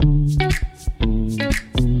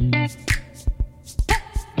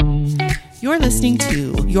listening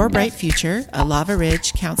to Your Bright Future, a Lava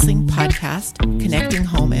Ridge counseling podcast connecting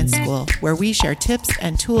home and school, where we share tips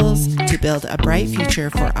and tools to build a bright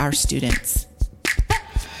future for our students.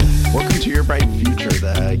 Welcome to Your Bright Future,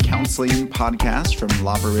 the counseling podcast from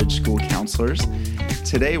Lava Ridge School Counselors.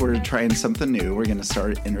 Today we're trying something new. We're going to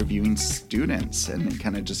start interviewing students and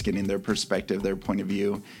kind of just getting their perspective, their point of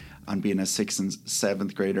view on being a 6th and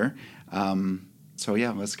 7th grader. So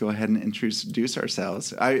let's go ahead and introduce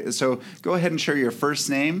ourselves. So go ahead and share your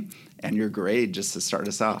first name and your grade just to start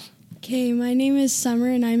us off. Okay, my name is Summer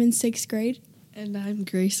and I'm in 6th grade. And I'm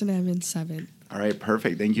Grace and I'm in 7th. All right,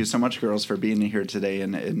 perfect. Thank you so much, girls, for being here today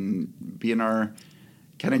and being our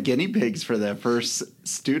kind of guinea pigs for the first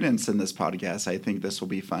students in this podcast. I think this will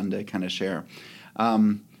be fun to kind of share.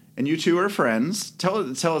 And you two are friends. Tell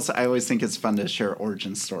us, I always think it's fun to share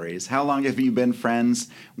origin stories. How long have you been friends?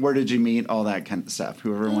 Where did you meet? All that kind of stuff.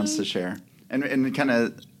 Whoever wants to share. And kind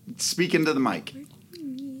of speak into the mic.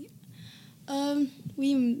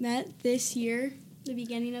 We met this year, the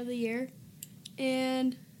beginning of the year,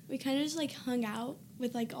 and we kind of just hung out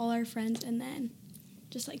with all our friends and then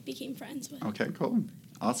just became friends with. Okay, cool.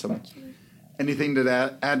 Awesome. Anything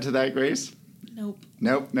to add to that, Grace? Nope.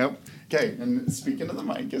 Okay, and speak into the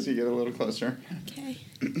mic as you get a little closer. Okay.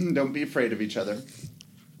 Don't be afraid of each other.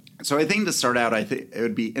 So I think to start out, I think it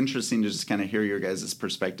would be interesting to just kind of hear your guys'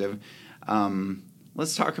 perspective.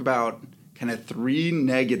 Let's talk about kind of 3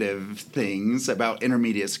 negative things about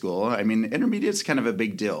intermediate school. I mean, intermediate's kind of a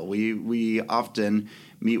big deal. We often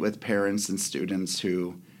meet with parents and students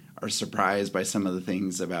who are surprised by some of the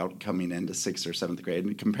things about coming into 6th or 7th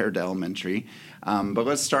grade compared to elementary. But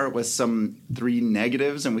let's start with some 3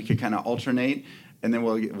 negatives, and we could kind of alternate, and then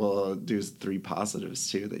we'll do 3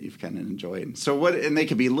 positives too that you've kind of enjoyed. So and they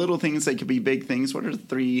could be little things, they could be big things. What are the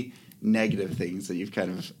 3 negative things that you've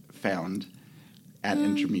kind of found at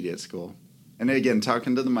intermediate school? And again,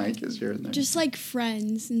 talking to the mic as you're in there. Just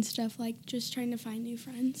friends and stuff, just trying to find new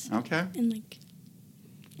friends. Okay. And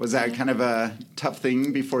was that kind of a tough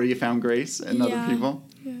thing before you found Grace and other people?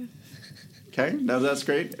 Yeah. Okay, no, that's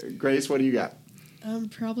great. Grace, what do you got?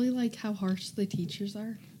 Probably how harsh the teachers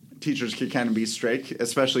are. Teachers could kind of be strict,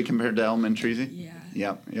 especially compared to elementary.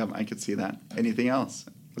 Yeah. Yep, I could see that. Anything else?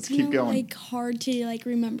 Let's kind keep going. Hard to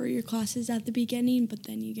remember your classes at the beginning, but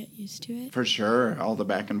then you get used to it. For sure, all the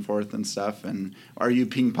back and forth and stuff. And are you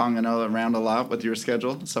ping-ponging around a lot with your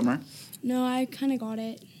schedule, Summer? No, I kind of got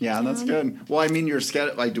it. Yeah, down. That's good. Well, I mean, your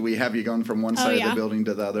schedule, do we have you going from one side of the building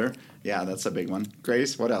to the other? Yeah, that's a big one.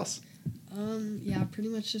 Grace, what else? Yeah, pretty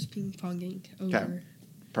much just ping-ponging over. Okay,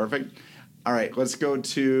 perfect. All right, let's go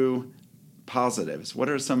to positives. What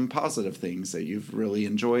are some positive things that you've really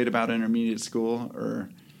enjoyed about intermediate school or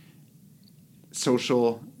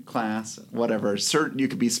social class, whatever? You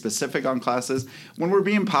could be specific on classes. When we're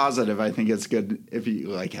being positive, I think it's good if you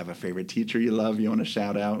have a favorite teacher you love, you want to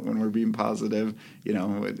shout out when we're being positive.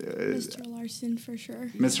 Mr. Larson for sure.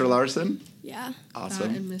 Mr. Larson? Yeah. Awesome.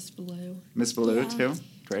 That and Miss Below. Miss Below too?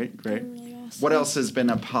 Great. Really awesome. What else has been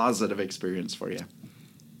a positive experience for you?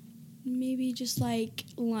 Maybe just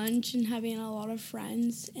lunch and having a lot of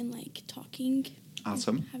friends and talking.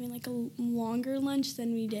 Awesome. Having a longer lunch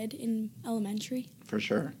than we did in elementary. For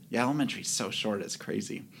sure. Yeah, elementary's so short, it's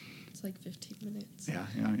crazy. It's 15 minutes. Yeah.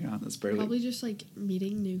 That's barely. Probably just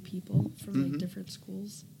meeting new people from different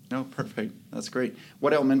schools. No, perfect. That's great.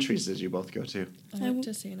 What elementaries did you both go to? I went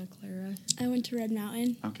to Santa Clara. I went to Red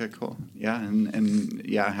Mountain. Okay, cool. Yeah, and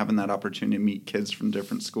having that opportunity to meet kids from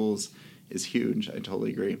different schools is huge. I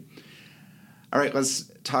totally agree. All right,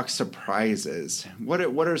 let's talk surprises. What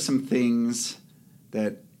are some things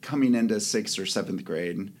that coming into 6th or 7th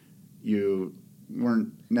grade you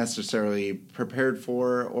weren't necessarily prepared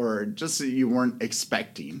for, or just that you weren't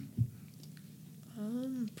expecting?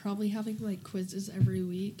 Probably having quizzes every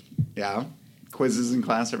week. Yeah, quizzes in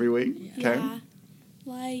class every week. Yeah. Okay.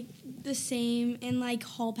 Yeah. The same, and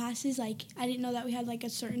hall passes. I didn't know that we had a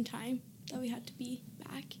certain time that we had to be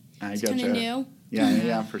back. It's kind of new.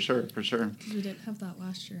 Yeah, for sure. We didn't have that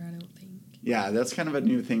last year, I don't think. Yeah, that's kind of a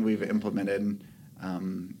new thing we've implemented.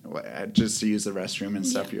 Just to use the restroom and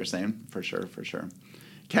stuff, you're saying? For sure.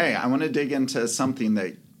 Okay, I want to dig into something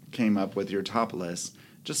that came up with your top list,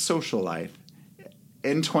 just social life.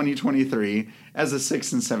 In 2023, as a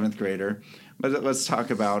 6th and 7th grader, but let's talk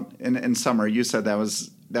about, in summer, you said that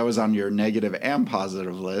was on your negative and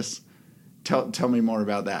positive list. Tell me more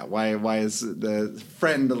about that. Why is the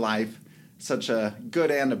friend life such a good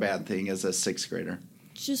and a bad thing as a 6th grader?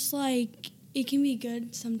 Just it can be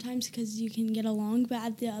good sometimes because you can get along, but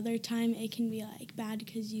at the other time it can be bad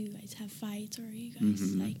because you guys have fights or you guys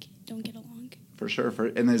don't get along. For sure.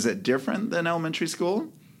 And is it different than elementary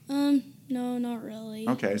school? No, not really.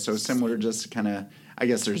 Okay, so similar, just kind of, I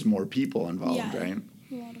guess there's more people involved, Yeah, right?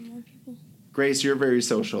 a lot of more people. Grace, you're very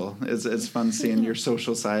social. It's fun seeing your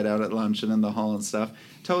social side out at lunch and in the hall and stuff.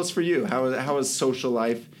 Tell us for you, how is social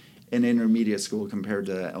life in intermediate school compared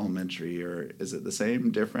to elementary, or is it the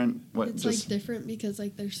same, different? It's like different because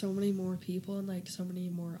like there's so many more people and like so many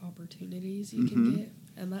more opportunities you Mm-hmm. can get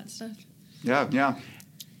and that stuff. Yeah.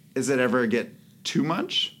 Is it ever get too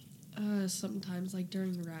much? Sometimes like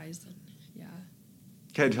during LRIS, and yeah.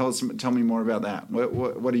 Okay, tell me more about that.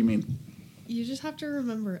 What do you mean? You just have to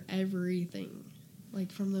remember everything,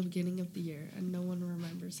 like from the beginning of the year, and no one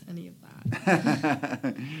remembers any of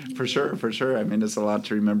that. For sure. I mean, it's a lot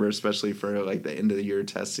to remember, especially for like the end of the year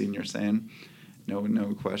testing. You're saying,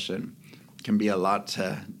 no question, can be a lot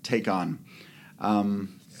to take on.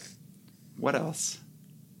 What else?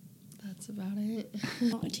 That's about it.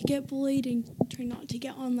 Not to get bullied and try not to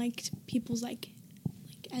get on like people's like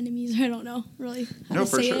enemies. I don't know really. No,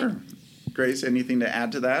 for sure. Grace, anything to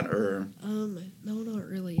add to that, or? No, not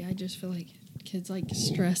really. I just feel like kids like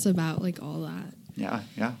stress about like all that.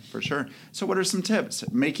 Yeah, for sure. So what are some tips?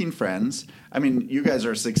 Making friends. I mean, you guys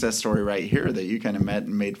are a success story right here that you kind of met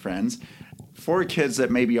and made friends. For kids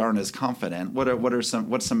that maybe aren't as confident,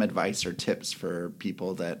 what's some advice or tips for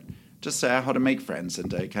people that just how to make friends and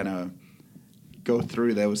to kind of go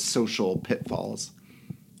through those social pitfalls?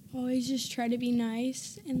 Always just try to be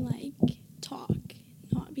nice and like talk,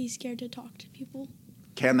 not be scared to talk to people.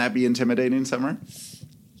 Can that be intimidating, Summer?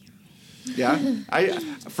 Yeah,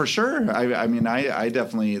 for sure. I mean, I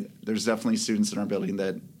definitely, there's definitely students in our building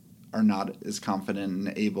that are not as confident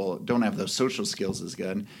and don't have those social skills as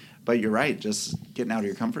good. But you're right, just getting out of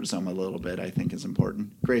your comfort zone a little bit, I think, is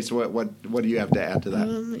important. Grace, what do you have to add to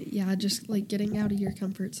that? Yeah, just like getting out of your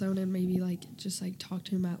comfort zone and maybe like just like talk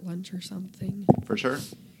to him at lunch or something. For sure.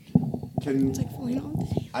 It's like falling on.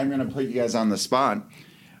 I'm going to put you guys on the spot.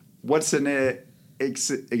 What's an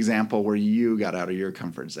example where you got out of your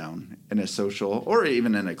comfort zone in a social or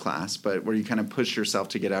even in a class, but where you kind of pushed yourself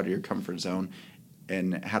to get out of your comfort zone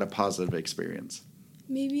and had a positive experience?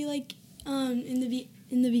 Maybe like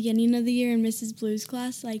in the beginning of the year in Mrs. Blue's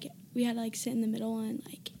class, like we had to like sit in the middle and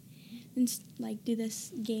do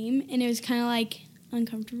this game, and it was kind of like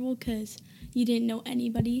uncomfortable because you didn't know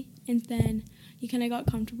anybody, and then you kind of got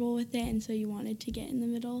comfortable with it, and so you wanted to get in the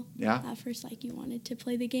middle. Yeah. At first, like you wanted to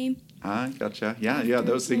play the game. Gotcha. Yeah.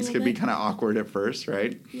 Those things could be kind of awkward at first,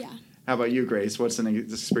 right? Yeah. How about you, Grace? What's an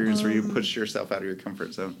experience where you pushed yourself out of your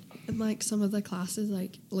comfort zone? In like some of the classes,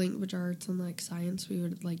 like language arts and like science, we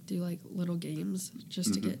would like do like little games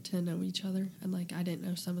just to get to know each other, and like I didn't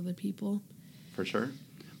know some of the people. For sure.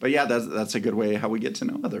 But yeah, that's a good way how we get to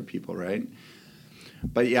know other people, right?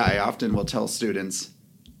 But yeah, I often will tell students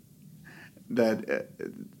that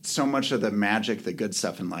so much of the magic, the good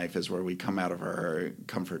stuff in life is where we come out of our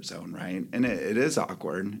comfort zone, right? And it is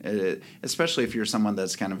awkward, especially if you're someone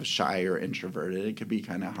that's kind of shy or introverted. It could be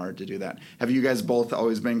kind of hard to do that. Have you guys both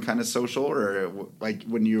always been kind of social, or like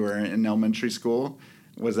when you were in elementary school,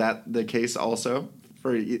 was that the case also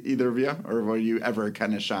for either of you? Or were you ever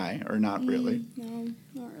kind of shy or not really? No,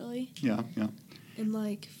 not really. Yeah. In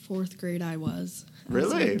like 4th grade, I was.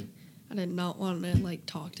 Really? I did not want to like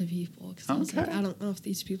talk to people because I was like, Okay. I don't know if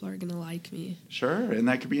these people are gonna like me. Sure, and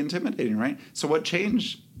that could be intimidating, right? So what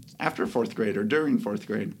changed after 4th grade or during 4th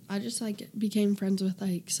grade? I just like became friends with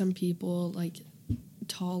like some people like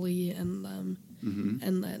Tolly and them,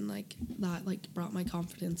 and then like that like brought my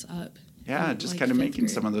confidence up. Yeah, in, just like, kind of 5th making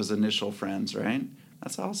grade. some of those initial friends, right?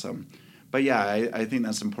 That's awesome. But yeah, I think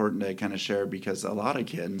that's important to kind of share because a lot of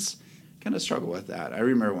kids kind of struggle with that. I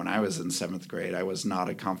remember when I was in 7th grade, I was not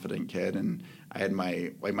a confident kid, and I had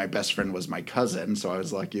my best friend was my cousin, so I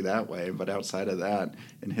was lucky that way. But outside of that,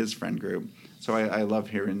 in his friend group, so I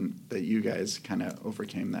love hearing that you guys kind of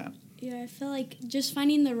overcame that. Yeah, I feel like just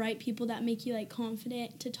finding the right people that make you like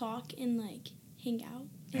confident to talk and like hang out.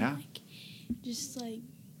 And, Yeah. Like, just like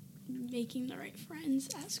making the right friends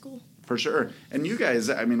at school. For sure. And you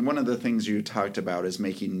guys, I mean, one of the things you talked about is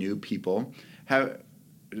making new people.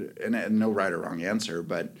 And no right or wrong answer,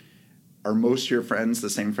 but are most of your friends the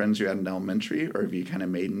same friends you had in elementary, or have you kind of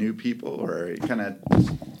made new people, or kind of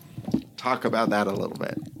talk about that a little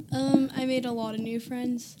bit? I made a lot of new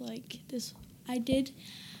friends. Like this,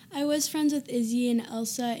 I was friends with Izzy and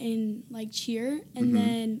Elsa in like cheer, and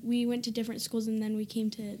then we went to different schools, and then we came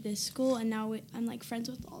to this school, and now I'm like friends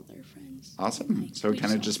with all their friends. Awesome. Like, So it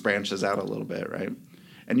kind of just branches out a little bit, right?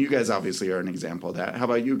 And you guys obviously are an example of that. How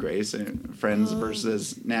about you, Grace? Friends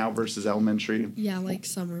versus elementary? Yeah, like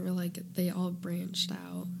summer, like they all branched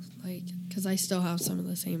out, like because I still have some of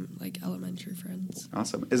the same like elementary friends.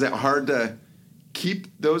 Awesome. Is it hard to keep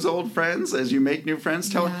those old friends as you make new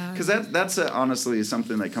friends? Yeah. Because that's honestly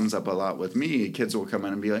something that comes up a lot with me. Kids will come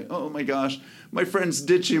in and be like, oh my gosh, my friend's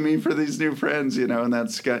ditching me for these new friends, and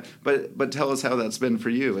that's got, but tell us how that's been for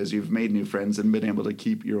you as you've made new friends and been able to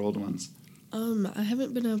keep your old ones. I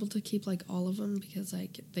haven't been able to keep, like, all of them because,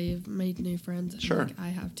 like, they've made new friends. And, Sure. like, I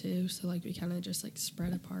have too. So, like, we kind of just, like,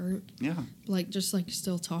 spread apart. Yeah. Like, just, like,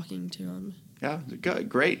 still talking to them. Yeah, good,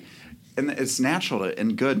 great. And it's natural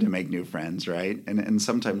and good to make new friends, right? And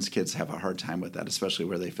sometimes kids have a hard time with that, especially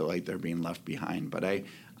where they feel like they're being left behind. But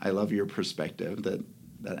I love your perspective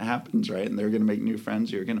that happens, right? And they're going to make new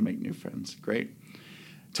friends. You're going to make new friends. Great.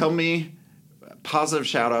 Tell me positive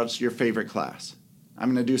shout-outs to your favorite class.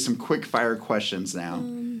 I'm going to do some quick fire questions now.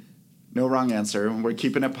 No wrong answer. We're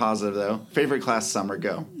keeping it positive, though. Favorite class, Summer,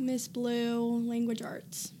 go. Miss Blue, language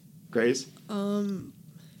arts. Grace?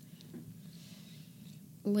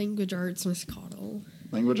 Language arts, Miss Cottle.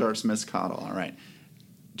 Language arts, Miss Cottle. All right.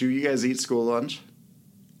 Do you guys eat school lunch?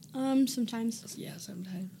 Sometimes. Yeah,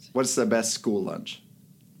 sometimes. What's the best school lunch?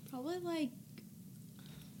 Probably like,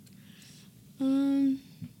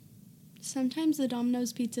 sometimes the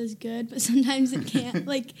Domino's pizza is good, but sometimes it can't.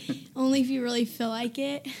 Like, only if you really feel like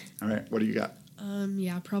it. All right. What do you got?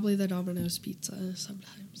 Yeah, probably the Domino's pizza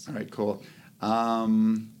sometimes. All right, cool.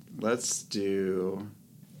 Let's do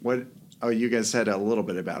what? Oh, you guys said a little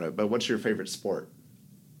bit about it, but what's your favorite sport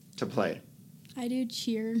to play? I do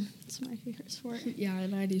cheer. It's my favorite sport. Yeah,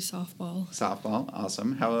 and I do softball. Softball,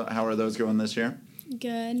 awesome. How are those going this year?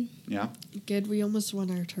 Good. Yeah. Good. We almost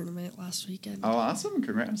won our tournament last weekend. Oh, awesome!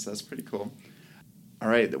 Congrats. That's pretty cool. All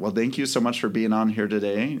right. Well, thank you so much for being on here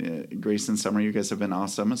today. Grace and Summer, you guys have been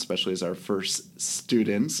awesome, especially as our first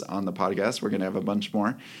students on the podcast. We're going to have a bunch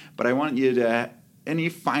more. But I want you to, any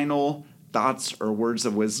final thoughts or words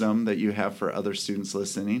of wisdom that you have for other students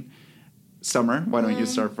listening? Summer, why don't you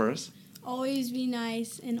start first? Always be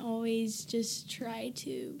nice and always just try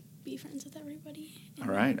to be friends with everybody. All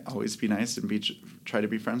right. Always be nice and try to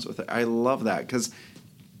be friends with it. I love that is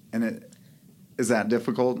that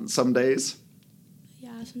difficult some days?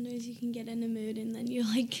 Yeah, some days you can get in a mood and then you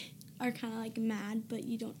are kind of mad, but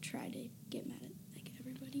you don't try to get mad at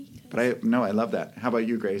everybody. But I love that. How about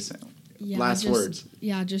you, Grace? Yeah, Last words.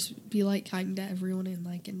 Yeah, just be kind to everyone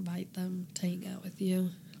and invite them to hang out with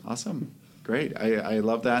you. Awesome. Great. I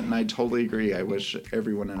love that, and I totally agree. I wish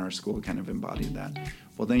everyone in our school kind of embodied that.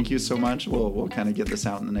 Well, thank you so much. We'll kind of get this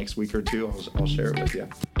out in the next week or two. I'll share it with you.